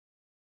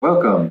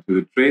Welcome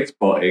to the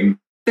Tradespotting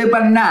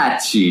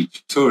Fibonacci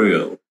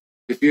tutorial.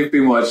 If you've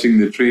been watching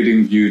the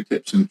TradingView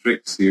Tips and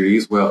Tricks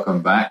series,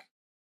 welcome back.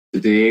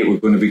 Today we're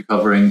going to be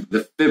covering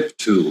the Fib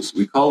tools.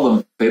 We call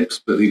them Fibs,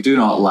 but they do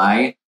not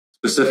lie.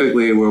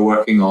 Specifically, we're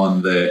working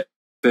on the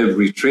Fib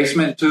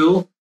Retracement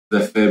tool, the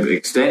Fib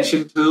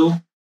Extension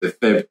tool, the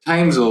Fib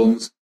Time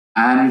Zones,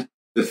 and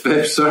the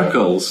Fib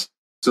Circles.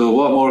 So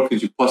what more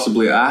could you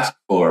possibly ask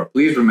for?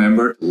 Please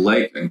remember to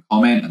like and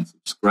comment and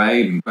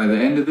subscribe. And by the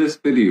end of this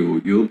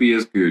video, you'll be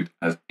as good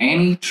as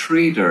any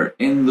trader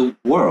in the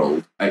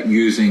world at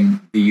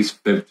using these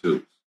Fib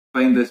tools.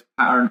 Find this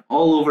pattern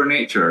all over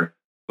nature,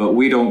 but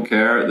we don't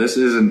care. This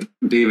isn't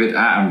David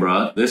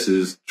Attenborough. This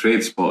is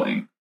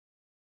Tradespotting.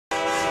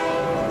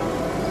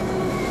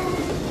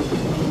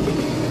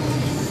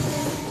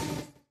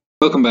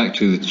 Welcome back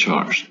to the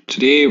charts.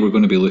 Today we're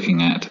going to be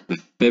looking at the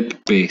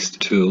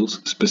Fib-based tools,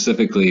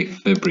 specifically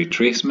Fib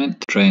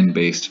Retracement,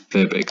 trend-based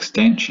Fib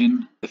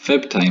Extension, the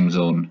Fib Time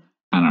Zone,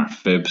 and our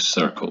Fib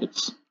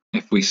Circles.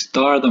 If we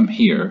star them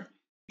here,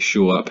 they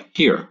show up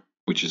here,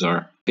 which is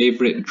our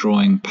favorite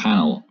drawing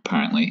panel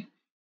apparently,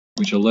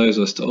 which allows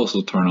us to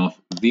also turn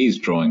off these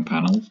drawing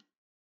panels,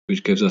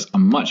 which gives us a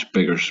much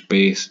bigger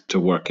space to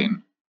work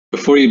in.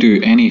 Before you do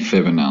any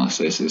Fib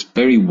analysis, it's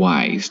very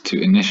wise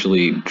to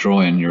initially draw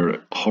in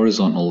your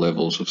horizontal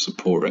levels of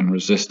support and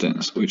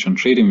resistance, which on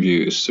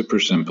TradingView is super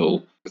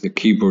simple with the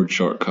keyboard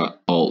shortcut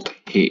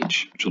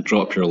Alt-H, which will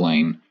drop your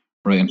line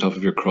right on top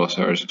of your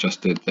crosshairs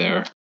just did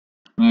there.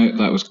 Now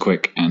that was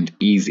quick and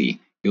easy.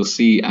 You'll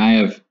see I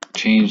have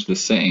changed the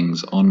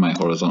settings on my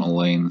horizontal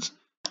lines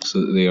so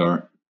that they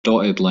are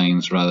dotted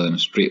lines rather than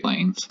straight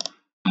lines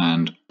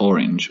and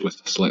orange with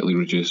a slightly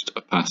reduced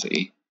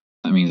opacity.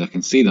 That means I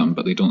can see them,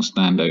 but they don't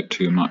stand out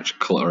too much,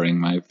 cluttering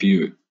my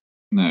view.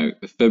 Now,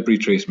 the Fib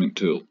Retracement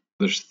tool.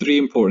 There's three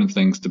important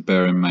things to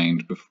bear in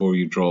mind before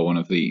you draw one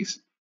of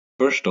these.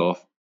 First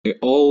off, it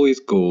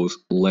always goes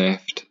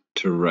left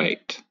to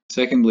right.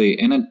 Secondly,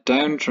 in a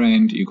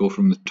downtrend, you go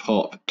from the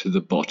top to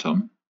the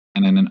bottom,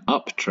 and in an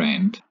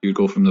uptrend, you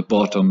go from the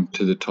bottom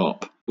to the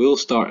top. We'll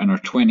start in our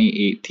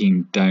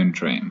 2018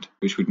 downtrend,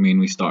 which would mean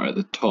we start at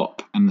the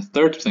top. And the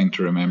third thing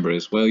to remember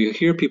is, well, you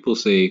hear people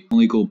say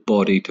only go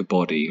body to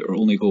body or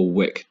only go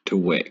wick to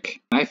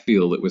wick. I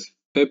feel that with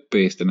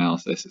Fib-based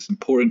analysis, it's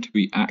important to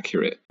be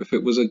accurate. If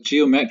it was a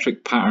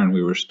geometric pattern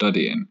we were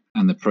studying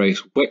and the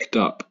price wicked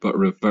up but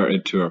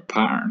reverted to our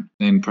pattern,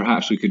 then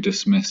perhaps we could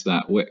dismiss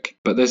that wick.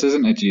 But this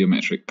isn't a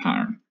geometric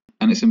pattern.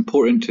 And it's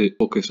important to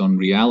focus on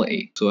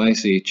reality. So I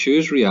say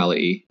choose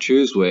reality,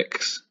 choose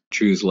wicks,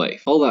 choose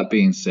life. All that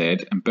being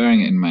said, and bearing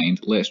it in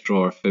mind, let's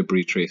draw our Fib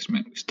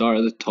retracement. We start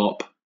at the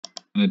top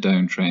in a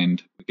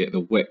downtrend, we get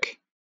the wick,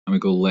 and we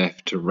go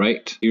left to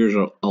right. Here's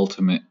our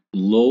ultimate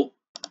low.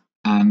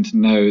 And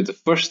now the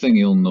first thing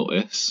you'll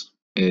notice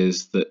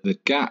is that the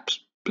gaps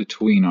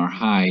between our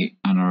high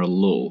and our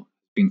low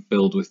have been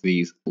filled with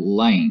these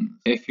lines.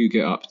 If you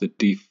get up the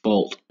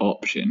default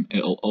option,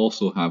 it'll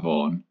also have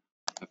on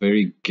a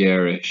very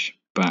garish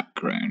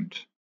background.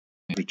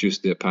 Reduce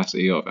the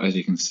opacity of, as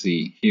you can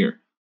see here.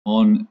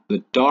 On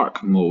the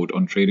dark mode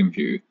on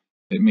TradingView,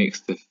 it makes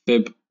the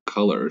Fib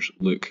colors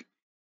look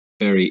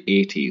very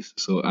 80s,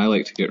 so I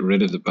like to get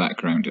rid of the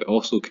background. It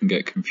also can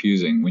get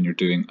confusing when you're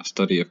doing a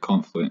study of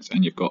confluence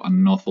and you've got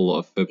an awful lot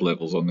of Fib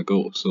levels on the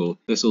go, so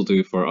this will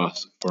do for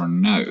us for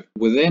now.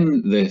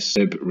 Within this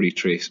Fib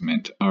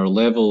retracement, our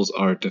levels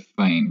are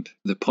defined.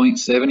 The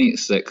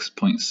 0.786,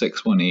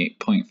 0.618,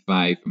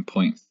 0.5 and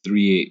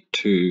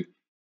 0.382,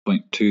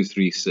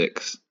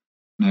 0.236.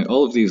 Now,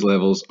 all of these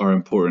levels are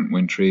important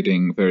when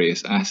trading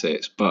various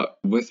assets, but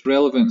with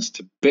relevance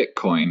to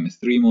Bitcoin, the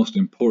three most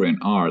important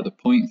are the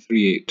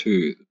 0.382,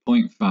 the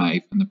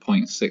 0.5 and the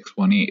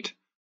 0.618.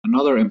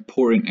 Another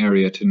important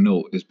area to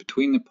note is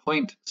between the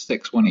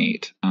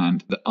 0.618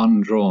 and the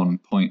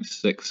undrawn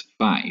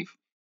 0.65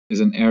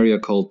 is an area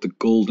called the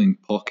golden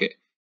pocket.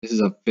 This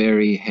is a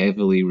very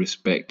heavily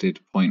respected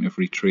point of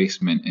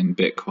retracement in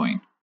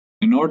Bitcoin.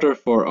 In order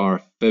for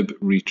our Fib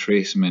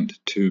retracement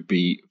to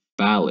be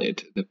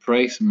valid, the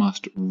price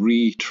must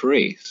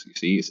retrace. You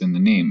see, it's in the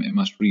name. It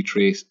must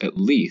retrace at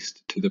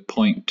least to the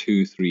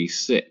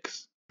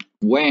 0.236.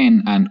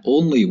 When and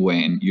only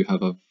when you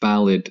have a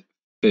valid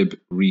Fib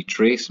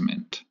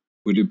retracement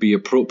would it be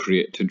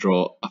appropriate to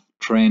draw a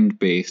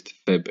trend-based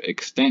Fib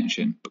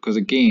extension, because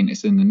again,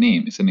 it's in the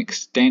name. It's an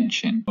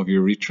extension of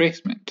your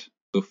retracement.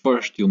 So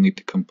first you'll need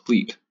to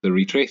complete the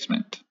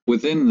retracement.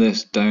 Within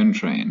this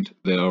downtrend,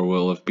 there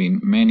will have been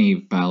many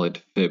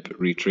valid Fib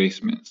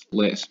retracements.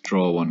 Let's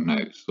draw one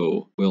now.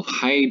 So we'll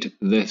hide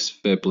this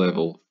Fib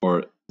level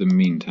for the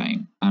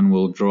meantime, and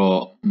we'll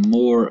draw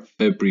more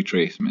Fib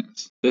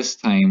retracements. This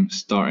time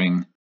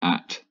starting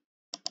at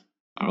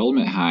our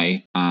ultimate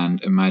high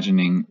and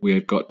imagining we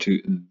had got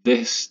to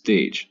this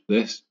stage,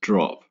 this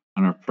drop,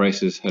 and our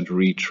prices had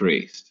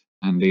retraced.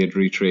 And they had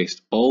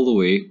retraced all the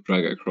way,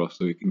 drag it across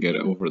so we can get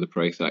it over the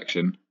price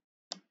action,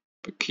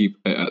 but keep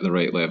it at the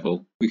right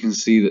level, we can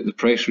see that the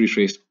price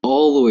retraced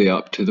all the way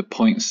up to the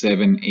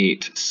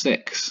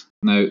 0.786.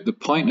 Now, the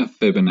point of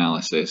Fib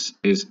analysis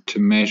is to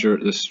measure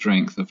the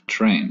strength of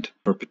trend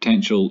for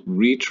potential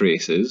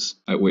retraces,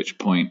 at which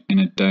point in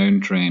a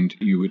downtrend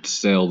you would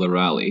sell the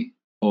rally,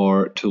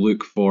 or to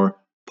look for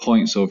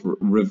points of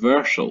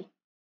reversal,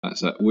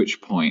 that's at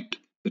which point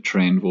the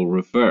trend will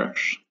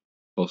reverse.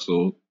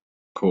 Also, of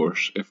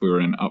course, if we were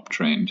in an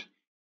uptrend,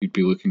 you'd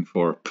be looking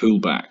for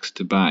pullbacks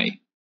to buy.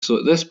 So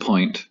at this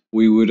point,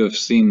 we would have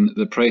seen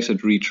the price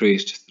had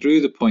retraced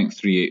through the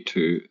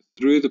 0.382,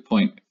 through the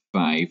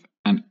 0.5,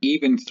 and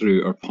even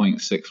through our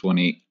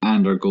 0.618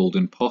 and our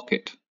golden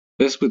pocket.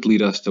 This would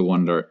lead us to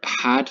wonder,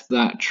 had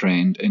that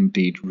trend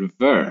indeed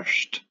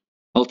reversed?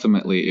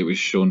 Ultimately, it was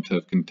shown to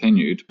have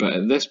continued, but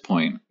at this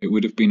point, it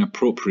would have been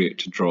appropriate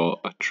to draw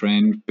a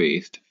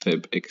trend-based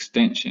Fib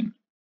extension.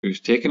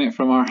 We've taken it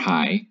from our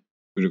high,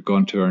 we'd have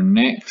gone to our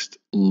next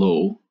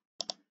low,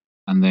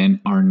 and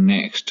then our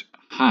next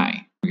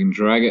high. We can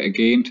drag it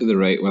again to the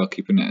right while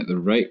keeping it at the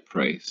right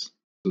price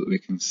so that we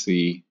can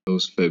see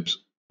those fibs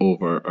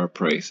over our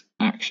price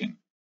action.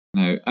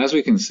 Now, as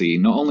we can see,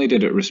 not only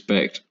did it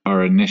respect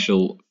our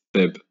initial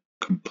fib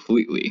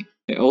completely,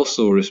 it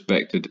also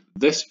respected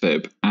this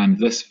fib and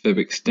this fib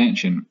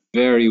extension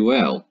very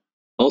well,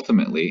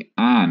 ultimately,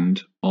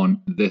 and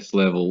on this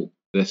level,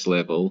 this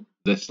level,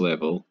 this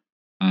level,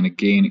 and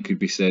again it could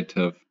be said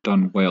to have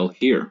done well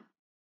here.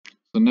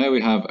 So now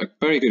we have a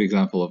very good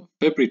example of a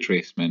fib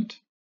retracement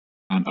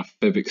and a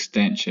fib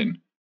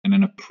extension in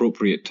an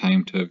appropriate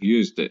time to have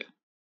used it.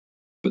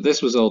 But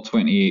this was all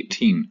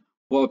 2018.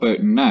 What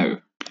about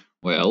now?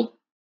 Well,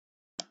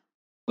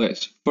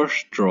 let's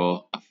first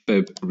draw a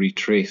fib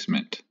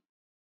retracement.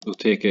 We'll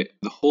take it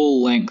the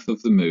whole length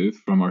of the move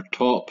from our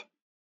top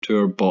to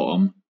our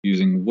bottom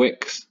using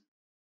wicks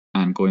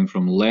and going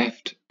from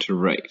left to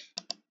right.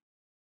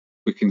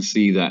 We can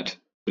see that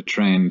the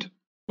trend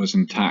was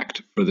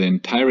intact for the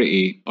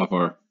entirety of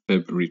our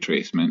fib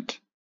retracement,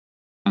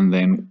 and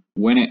then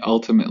when it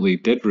ultimately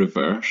did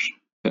reverse,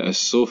 it has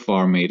so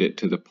far made it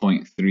to the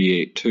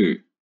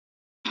 0.382,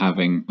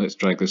 having, let's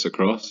drag this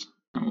across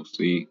and we'll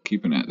see,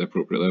 keeping it at the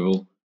appropriate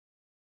level,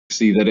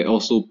 see that it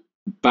also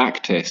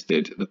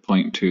backtested the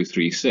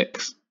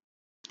 0.236.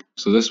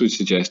 So this would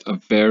suggest a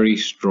very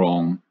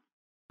strong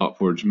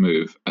upwards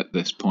move at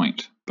this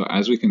point, but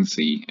as we can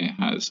see, it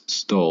has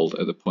stalled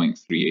at the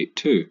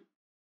 0.382.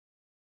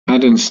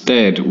 Had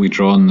instead we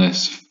drawn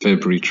this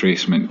Fib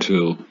retracement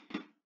tool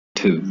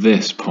to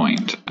this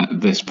point,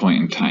 at this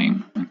point in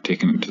time, and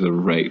taken it to the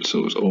right so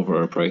it was over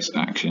our price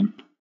action,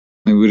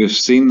 then we would have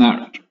seen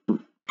that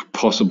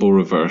possible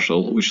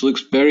reversal, which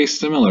looks very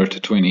similar to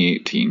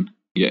 2018,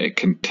 yet it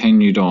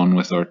continued on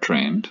with our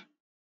trend.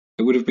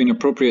 It would have been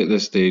appropriate at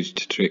this stage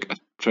to take a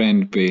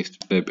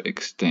trend-based Fib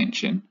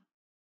extension,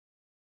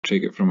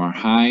 take it from our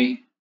high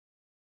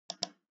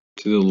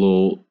to the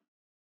low,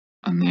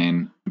 and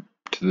then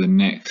to the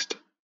next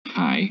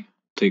high,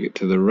 take it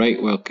to the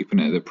right while keeping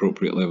it at the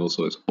appropriate level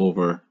so it's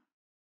over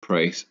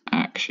price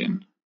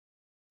action.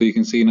 So you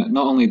can see that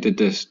not only did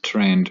this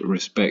trend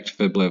respect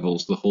Fib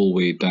levels the whole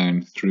way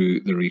down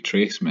through the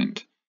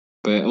retracement,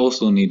 but it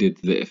also needed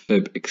the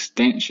Fib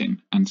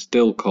extension and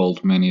still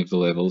called many of the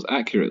levels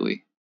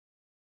accurately.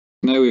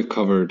 Now we've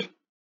covered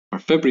our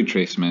Fib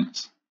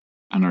retracements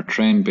and our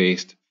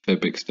trend-based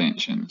Fib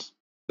extensions.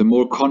 The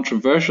more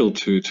controversial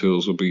two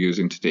tools we'll be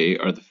using today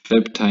are the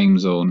Fib time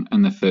zone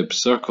and the Fib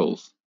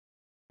circles.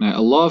 Now,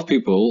 a lot of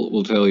people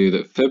will tell you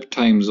that Fib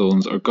time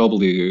zones are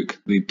gobbledygook,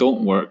 they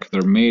don't work,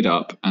 they're made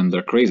up, and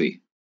they're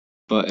crazy.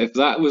 But if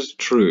that was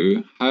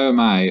true, how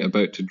am I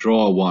about to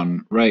draw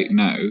one right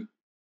now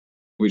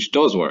which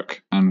does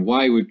work, and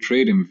why would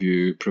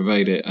TradingView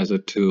provide it as a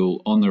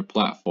tool on their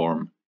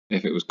platform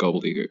if it was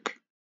gobbledygook?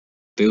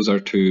 Those are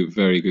two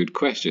very good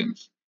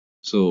questions.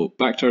 So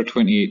back to our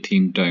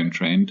 2018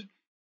 downtrend.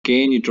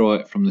 Again, you draw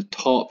it from the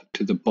top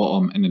to the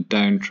bottom in a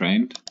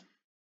downtrend.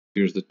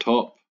 Here's the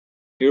top.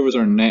 Here was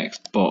our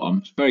next bottom.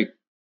 It's very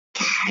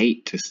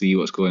tight to see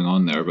what's going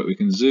on there, but we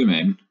can zoom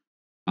in.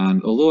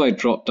 And although I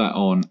dropped that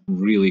on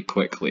really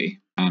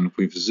quickly, and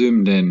we've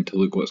zoomed in to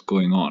look what's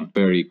going on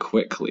very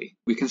quickly,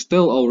 we can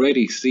still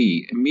already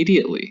see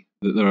immediately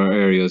that there are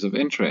areas of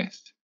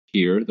interest.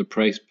 Here, the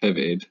price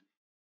pivoted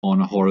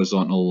on a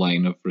horizontal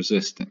line of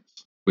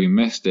resistance. We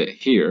missed it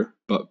here,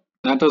 but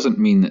that doesn't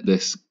mean that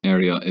this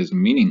area is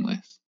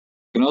meaningless.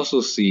 You can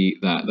also see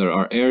that there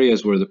are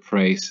areas where the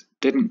price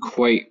didn't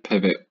quite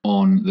pivot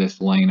on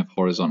this line of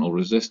horizontal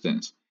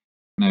resistance.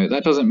 Now,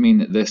 that doesn't mean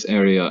that this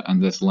area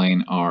and this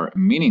line are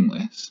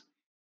meaningless.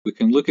 We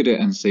can look at it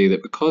and say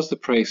that because the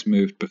price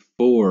moved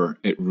before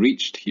it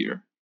reached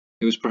here,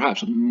 it was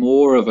perhaps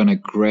more of an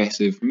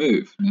aggressive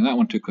move. Now, that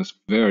one took us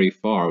very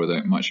far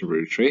without much of a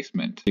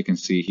retracement. You can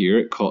see here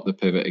it caught the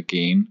pivot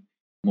again,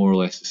 more or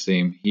less the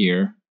same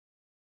here.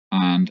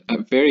 And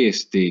at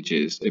various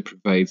stages, it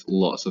provides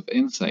lots of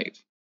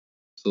insight.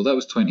 So that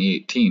was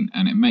 2018,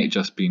 and it might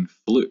just been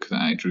fluke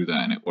that I drew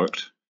that and it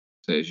worked,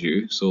 says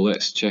you. So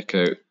let's check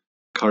out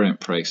current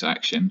price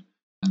action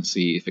and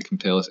see if it can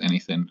tell us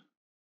anything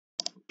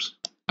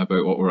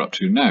about what we're up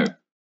to now.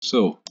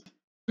 So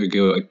we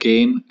go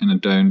again in a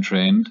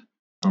downtrend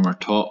from our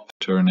top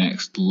to our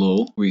next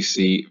low. We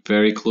see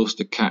very close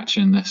to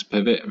catching this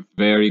pivot,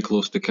 very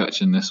close to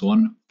catching this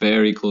one,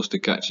 very close to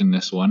catching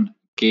this one.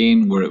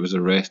 Again, where it was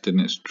arrested in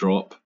its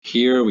drop.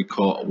 Here we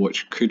caught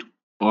which could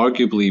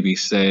arguably be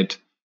said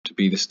to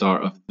be the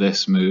start of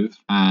this move,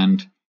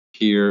 and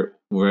here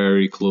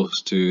very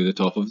close to the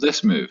top of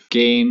this move.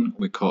 Again,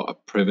 we caught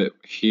a pivot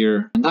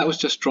here, and that was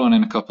just drawn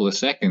in a couple of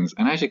seconds,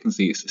 and as you can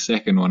see, it's the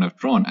second one I've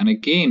drawn, and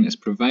again it's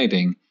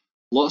providing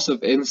lots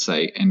of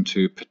insight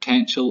into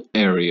potential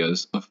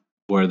areas of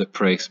where the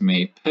price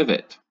may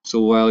pivot.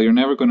 So while you're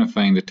never going to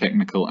find a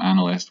technical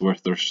analyst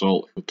worth their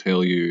salt who'll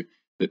tell you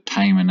that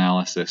time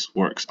analysis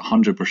works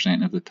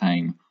 100% of the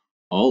time,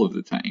 all of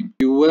the time,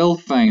 you will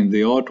find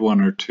the odd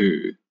one or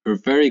two who are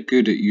very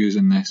good at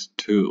using this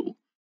tool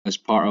as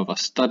part of a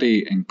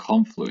study in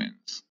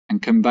confluence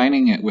and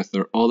combining it with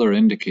their other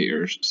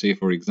indicators, say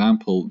for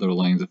example their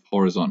lines of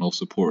horizontal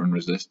support and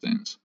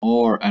resistance,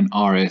 or an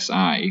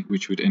RSI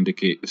which would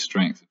indicate the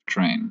strength of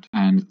trend.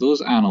 And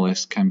those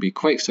analysts can be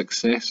quite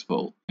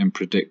successful in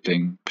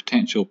predicting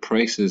potential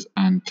prices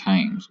and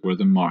times where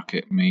the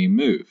market may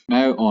move.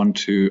 Now on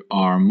to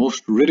our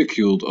most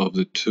ridiculed of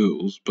the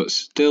tools, but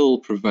still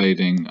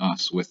providing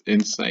us with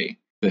insight,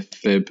 the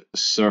Fib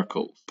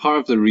Circles. Part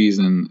of the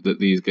reason that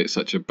these get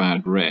such a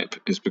bad rep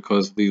is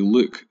because they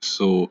look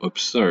so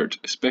absurd,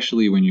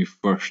 especially when you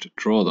first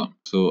draw them.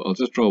 So I'll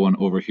just draw one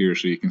over here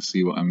so you can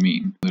see what I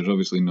mean. There's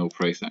obviously no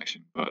price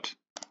action, but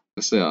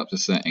to set up the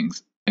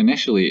settings,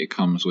 initially it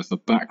comes with a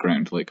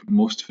background like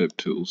most Fib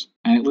tools,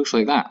 and it looks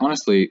like that.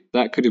 Honestly,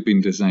 that could have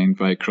been designed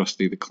by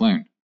Krusty the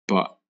Clown,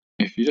 but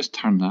if you just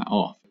turn that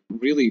off,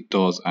 really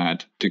does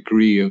add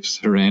degree of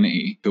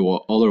serenity to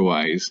what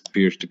otherwise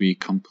appears to be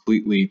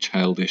completely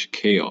childish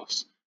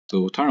chaos.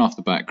 So we'll turn off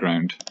the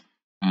background,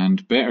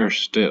 and better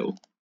still,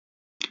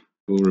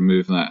 we'll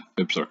remove that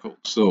Fib circle.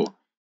 So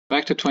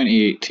back to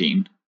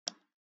 2018,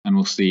 and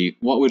we'll see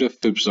what would a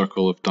Fib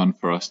circle have done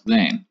for us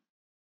then.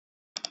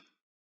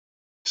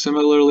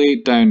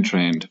 Similarly,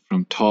 downtrend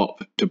from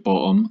top to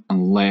bottom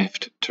and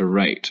left to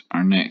right.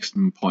 Our next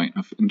point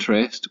of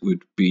interest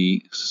would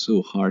be,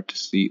 so hard to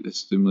see at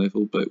this zoom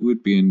level, but it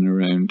would be in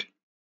around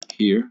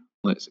here.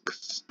 Let's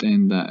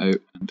extend that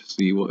out and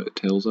see what it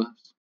tells us.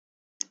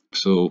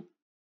 So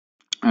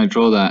I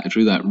drew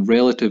that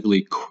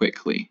relatively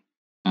quickly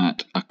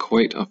at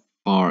quite a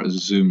far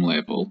zoom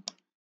level,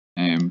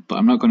 but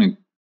I'm not going to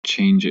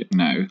change it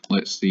now.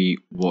 Let's see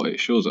what it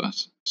shows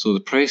us. So the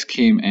price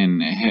came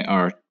in, it hit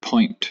our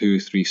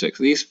 0.236.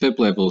 These fib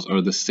levels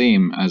are the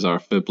same as our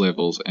fib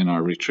levels in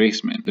our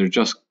retracement. They're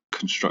just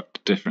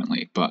constructed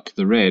differently, but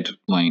the red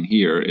line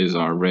here is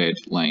our red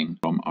line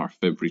from our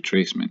fib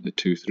retracement, the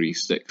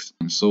 236,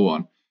 and so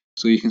on.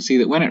 So you can see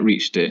that when it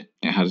reached it,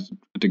 it had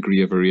a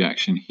degree of a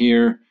reaction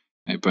here,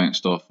 it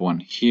bounced off one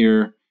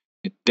here,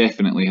 it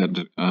definitely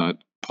had a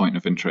point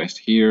of interest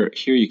here.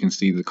 Here you can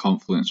see the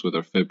confluence with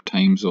our fib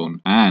time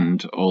zone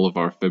and all of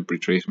our fib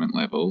retracement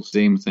levels.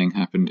 Same thing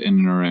happened in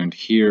and around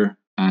here,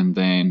 and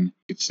then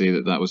you could say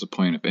that that was a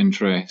point of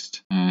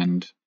interest,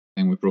 and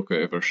then we broke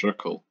out of our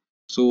circle.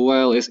 So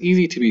while it's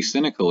easy to be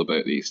cynical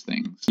about these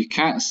things, you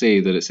can't say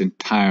that it's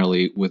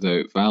entirely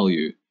without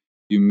value.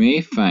 You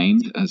may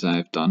find, as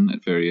I've done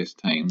at various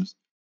times,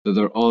 that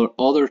there are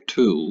other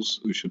tools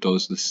which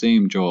does the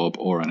same job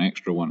or an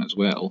extra one as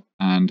well,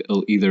 and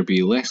it'll either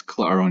be less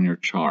clutter on your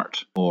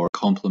chart or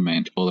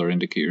complement other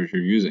indicators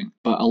you're using.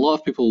 But a lot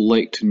of people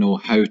like to know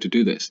how to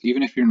do this,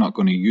 even if you're not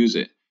going to use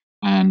it.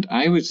 And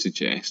I would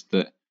suggest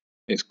that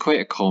it's quite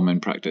a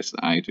common practice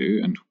that I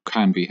do and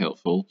can be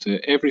helpful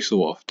to every so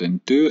often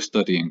do a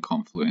study in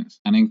confluence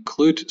and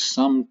include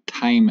some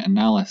time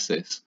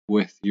analysis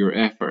with your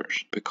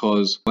efforts,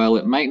 because while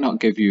it might not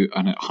give you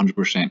an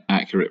 100%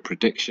 accurate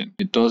prediction,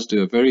 it does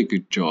do a very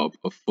good job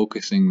of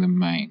focusing the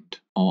mind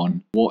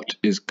on what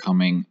is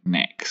coming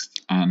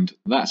next, and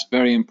that's a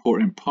very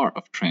important part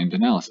of trend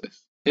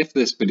analysis. If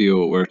this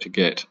video were to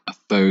get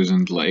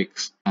 1,000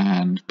 likes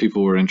and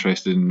people were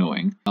interested in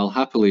knowing, I'll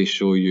happily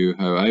show you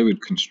how I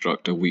would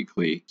construct a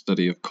weekly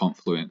study of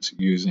confluence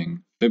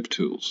using Fib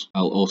tools.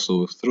 I'll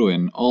also throw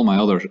in all my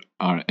other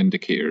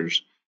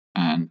indicators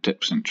and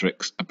tips and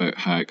tricks about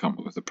how I come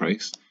up with a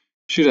price.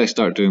 Should I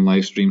start doing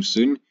live streams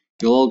soon,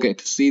 you'll all get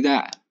to see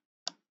that.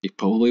 You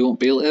probably won't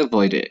be able to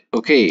avoid it.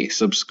 Okay,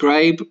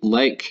 subscribe,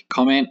 like,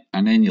 comment,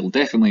 and then you'll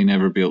definitely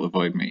never be able to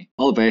avoid me.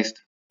 All the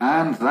best.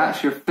 And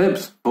that's your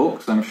fibs,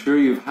 folks. I'm sure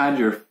you've had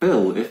your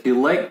fill. If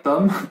you liked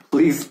them,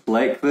 please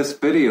like this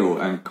video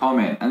and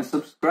comment and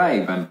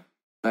subscribe and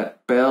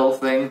that bell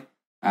thing,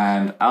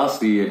 and I'll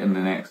see you in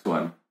the next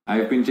one.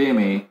 I've been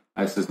Jamie.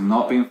 This has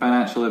not been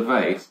financial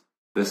advice.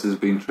 This has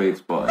been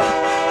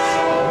Tradespotting.